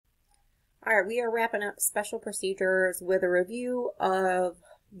All right, we are wrapping up special procedures with a review of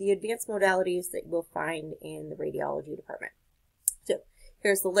the advanced modalities that you'll find in the radiology department. So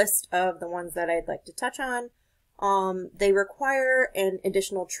here's the list of the ones that I'd like to touch on. They require an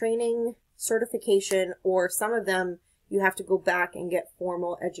additional training, certification, or some of them you have to go back and get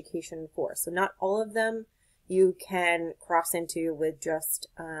formal education for. So not all of them you can cross into with just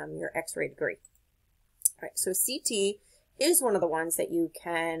your X-ray degree. All right, so CT is one of the ones that you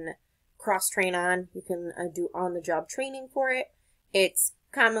can cross-train on. You can do on-the-job training for it. It's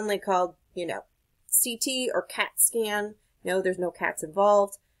commonly called, CT or CAT scan. No, there's no CATs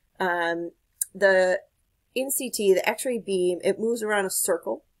involved. In CT, the X-ray beam, it moves around a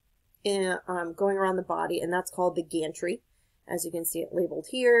circle, going around the body, and that's called the gantry. As you can see it labeled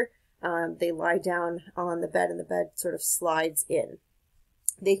here, they lie down on the bed, and the bed sort of slides in.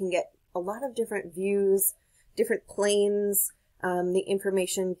 They can get a lot of different views, different planes. The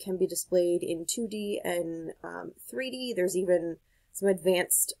information can be displayed in 2D and 3D. There's even some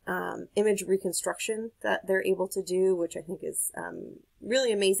advanced image reconstruction that they're able to do, which I think is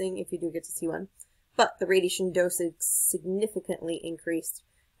really amazing if you do get to see one. But the radiation dose is significantly increased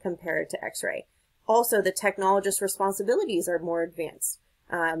compared to X-ray. Also, the technologist's responsibilities are more advanced.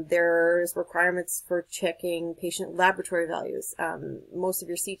 There's requirements for checking patient laboratory values. Most of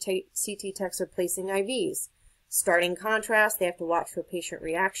your CT techs are placing IVs. Starting contrast, they have to watch for patient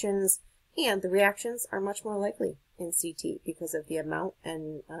reactions, and the reactions are much more likely in CT because of the amount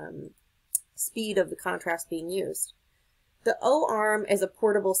and speed of the contrast being used. The OArm is a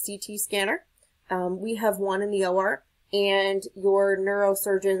portable CT scanner. We have one in the OR, and your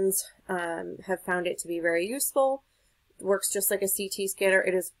neurosurgeons have found it to be very useful. It works just like a CT scanner.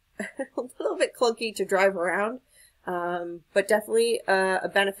 It is a little bit clunky to drive around, but definitely a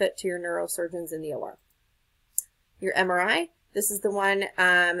benefit to your neurosurgeons in the OR. Your MRI, this is the one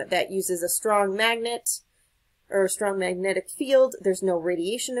that uses a strong magnet or a strong magnetic field. There's no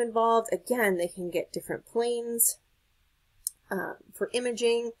radiation involved. Again, they can get different planes for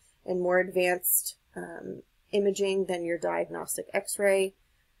imaging and more advanced imaging than your diagnostic X-ray.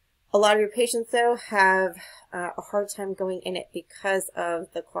 A lot of your patients, though, have a hard time going in it because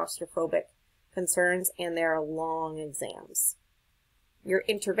of the claustrophobic concerns, and there are long exams. Your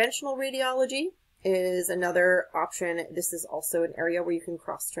interventional radiology is another option. This is also an area where you can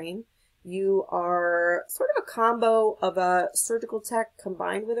cross-train. You are sort of a combo of a surgical tech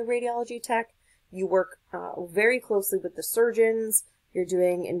combined with a radiology tech. You work very closely with the surgeons. You're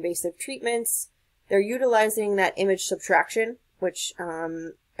doing invasive treatments. They're utilizing that image subtraction, which,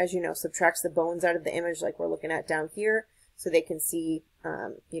 as you know, subtracts the bones out of the image like we're looking at down here, so they can see,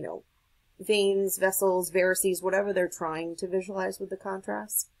 veins, vessels, varices, whatever they're trying to visualize with the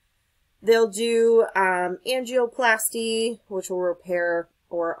contrast. They'll do angioplasty, which will repair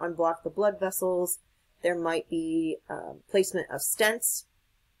or unblock the blood vessels. There might be placement of stents.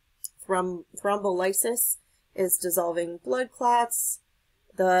 Thrombolysis is dissolving blood clots.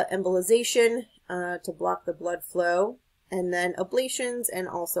 The embolization to block the blood flow. And then ablations and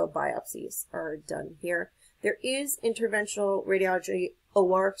also biopsies are done here. There is interventional radiology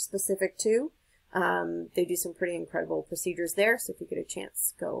OR specific too. They do some pretty incredible procedures there, so if you get a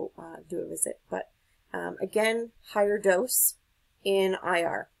chance, go do a visit. But again, higher dose in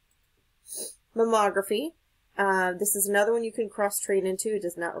IR. Mammography. This is another one you can cross-train into. It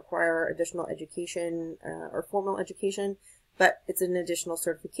does not require additional education or formal education, but it's an additional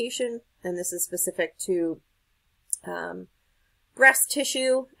certification, and this is specific to breast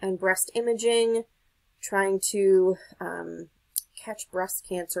tissue and breast imaging, trying to catch breast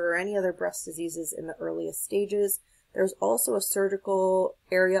cancer or any other breast diseases in the earliest stages. There's also a surgical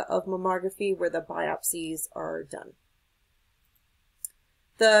area of mammography where the biopsies are done.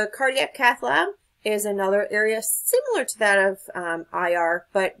 The cardiac cath lab is another area similar to that of IR,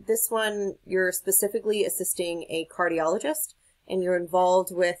 but this one you're specifically assisting a cardiologist and you're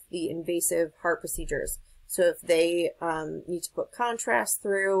involved with the invasive heart procedures. So if they need to put contrast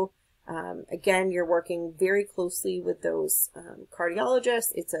through, again, you're working very closely with those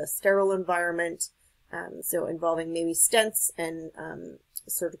cardiologists. It's a sterile environment, so involving maybe stents and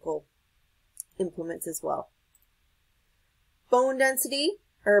surgical implements as well. Bone density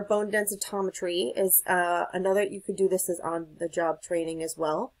or bone densitometry is another. You could do this as on-the-job training as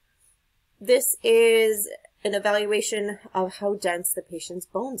well. This is an evaluation of how dense the patient's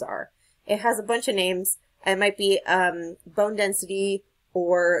bones are. It has a bunch of names. It might be bone density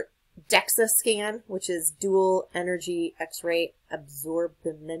or DEXA scan, which is dual energy X-ray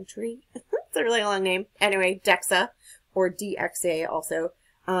absorptiometry. It's a really long name. Anyway, DEXA or DXA also.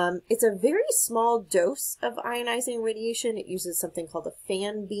 It's a very small dose of ionizing radiation. It uses something called a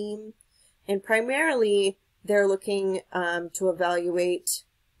fan beam. And primarily, they're looking to evaluate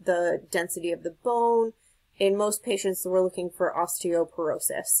the density of the bone. In most patients, we're looking for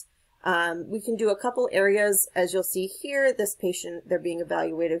osteoporosis. We can do a couple areas. As you'll see here, this patient, they're being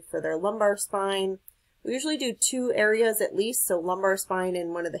evaluated for their lumbar spine. We usually do 2 areas at least, so lumbar spine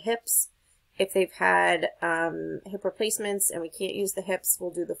and one of the hips. If they've had hip replacements and we can't use the hips,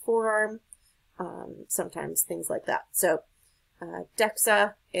 we'll do the forearm, sometimes things like that. So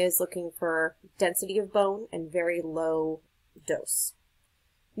DEXA is looking for density of bone and very low dose.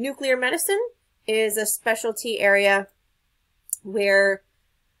 Nuclear medicine is a specialty area where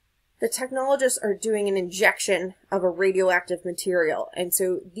the technologists are doing an injection of a radioactive material. And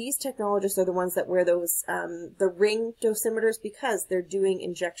so these technologists are the ones that wear those, the ring dosimeters, because they're doing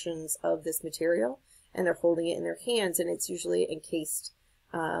injections of this material and they're holding it in their hands, and it's usually encased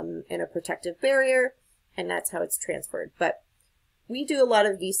in a protective barrier, and that's how it's transferred. But we do a lot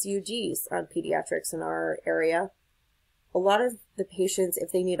of VCUGs on pediatrics in our area. A lot of the patients,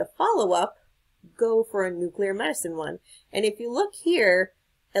 if they need a follow-up, go for a nuclear medicine one. And if you look here,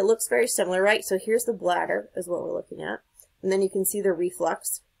 it looks very similar, right? So here's the bladder is what we're looking at. And then you can see the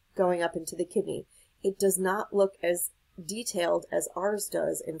reflux going up into the kidney. It does not look as detailed as ours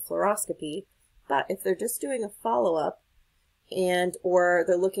does in fluoroscopy, but if they're just doing a follow-up or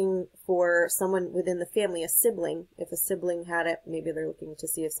they're looking for someone within the family, a sibling, if a sibling had it, maybe they're looking to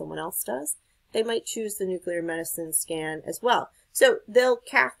see if someone else does, they might choose the nuclear medicine scan as well. So they'll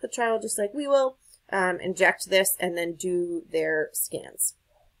cath the child just like we will, inject this, and then do their scans.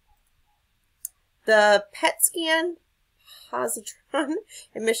 The PET scan, positron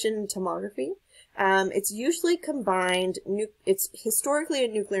emission tomography, it's usually combined, it's historically a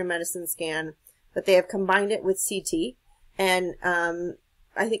nuclear medicine scan, but they have combined it with CT, and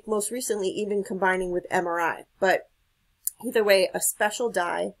I think most recently even combining with MRI. But either way, a special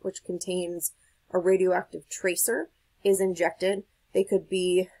dye, which contains a radioactive tracer, is injected. They could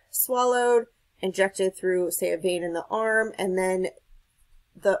be swallowed, injected through, say, a vein in the arm, and then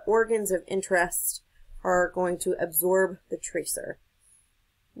the organs of interest are going to absorb the tracer,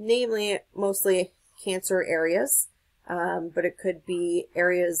 namely mostly cancer areas, but it could be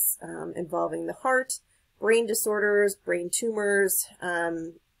areas involving the heart, brain disorders, brain tumors,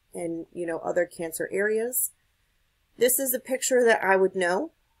 and other cancer areas. This is a picture that I would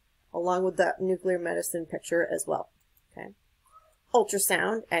know, along with that nuclear medicine picture as well. Okay.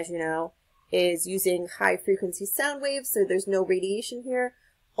 Ultrasound, as you know, is using high frequency sound waves, so there's no radiation here.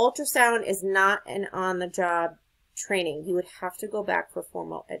 Ultrasound is not an on-the-job training. You would have to go back for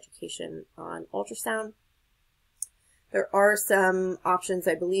formal education on ultrasound. There are some options,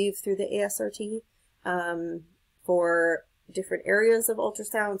 I believe, through the ASRT for different areas of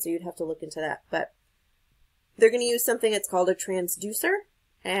ultrasound, so you'd have to look into that. But they're going to use something that's called a transducer,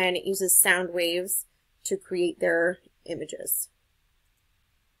 and it uses sound waves to create their images.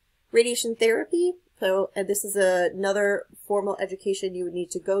 Radiation therapy. So this is another formal education you would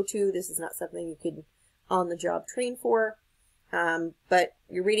need to go to. This is not something you could on-the-job train for. But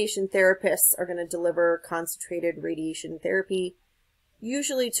your radiation therapists are going to deliver concentrated radiation therapy,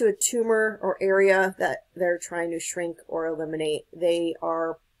 usually to a tumor or area that they're trying to shrink or eliminate. They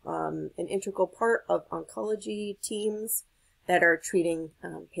are an integral part of oncology teams that are treating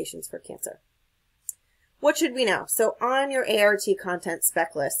patients for cancer. What should we know? So on your ART content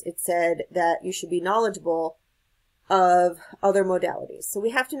spec list, it said that you should be knowledgeable of other modalities. So we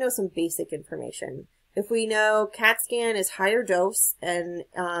have to know some basic information. If we know CAT scan is higher dose and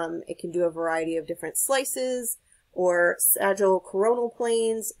it can do a variety of different slices or sagittal coronal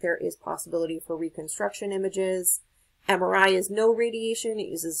planes, there is possibility for reconstruction images. MRI is no radiation, it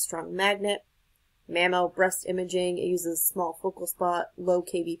uses a strong magnet. Mammo breast imaging, it uses small focal spot, low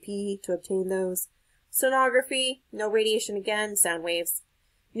kVp to obtain those. Sonography, no radiation again, sound waves.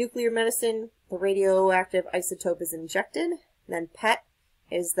 Nuclear medicine, the radioactive isotope is injected. And then PET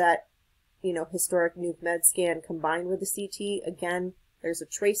is that, historic nuke med scan combined with the CT. Again, there's a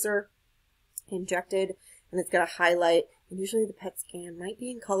tracer injected, and it's going to highlight. And usually the PET scan might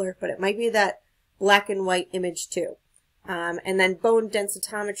be in color, but it might be that black and white image too. And then bone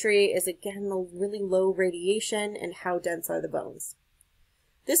densitometry is, again, the really low radiation and how dense are the bones.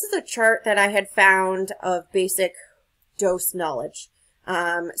 This is a chart that I had found of basic dose knowledge.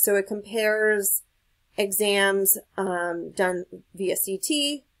 So it compares exams done via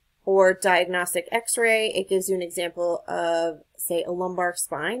CT or diagnostic x-ray. It gives you an example of, say, a lumbar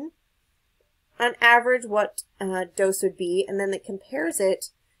spine. On average, what dose would be, and then it compares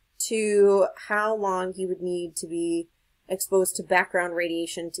it to how long you would need to be exposed to background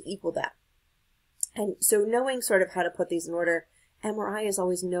radiation to equal that. And so knowing sort of how to put these in order, MRI is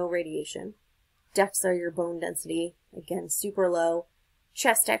always no radiation. DEXA, are your bone density, again, super low.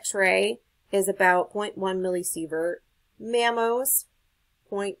 Chest x-ray is about 0.1 millisievert. Mammos,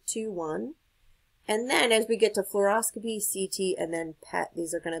 0.21. And then as we get to fluoroscopy, CT, and then PET,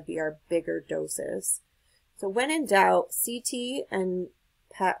 these are going to be our bigger doses. So when in doubt, CT and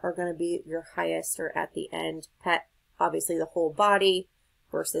PET are going to be your highest or at the end. PET, obviously the whole body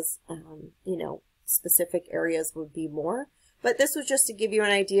versus, you know, specific areas would be more. But this was just to give you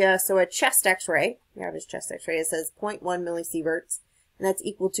an idea. So a chest x-ray, the average chest x-ray, it says 0.1 millisieverts, and that's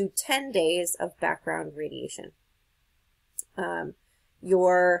equal to 10 days of background radiation.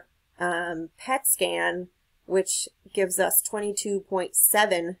 Your PET scan, which gives us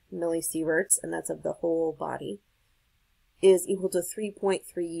 22.7 millisieverts, and that's of the whole body, is equal to 3.3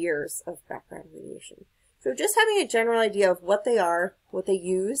 years of background radiation. So just having a general idea of what they are, what they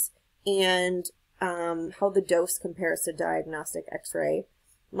use, and how the dose compares to diagnostic x-ray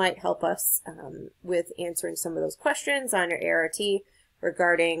might help us with answering some of those questions on your ART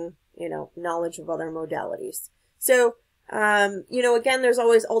regarding, you know, knowledge of other modalities. So, you know, again, there's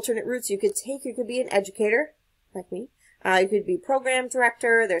always alternate routes you could take. You could be an educator, like me. You could be program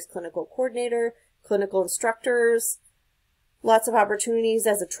director. There's clinical coordinator, clinical instructors, lots of opportunities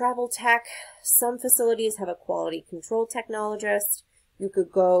as a travel tech. Some facilities have a quality control technologist. You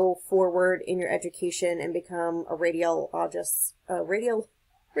could go forward in your education and become a radiologist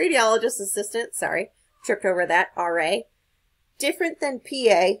assistant, sorry, tripped over that, RA. Different than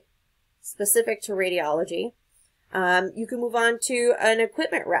PA, specific to radiology. You can move on to an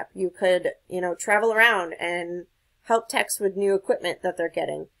equipment rep. You could, you know, travel around and help techs with new equipment that they're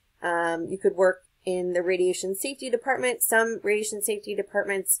getting. You could work in the radiation safety department. Some radiation safety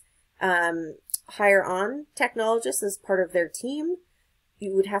departments hire on technologists as part of their team.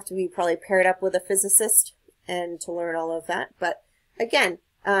 You would have to be probably paired up with a physicist and to learn all of that. But again,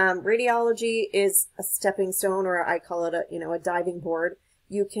 radiology is a stepping stone, or I call it a, you know, a diving board.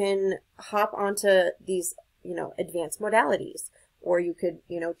 You can hop onto these, you know, advanced modalities, or you could,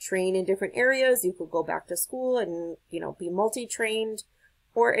 you know, train in different areas. You could go back to school and, you know, be multi-trained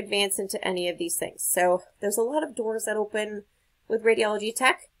or advance into any of these things. So there's a lot of doors that open with radiology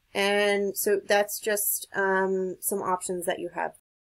tech. And so that's just some options that you have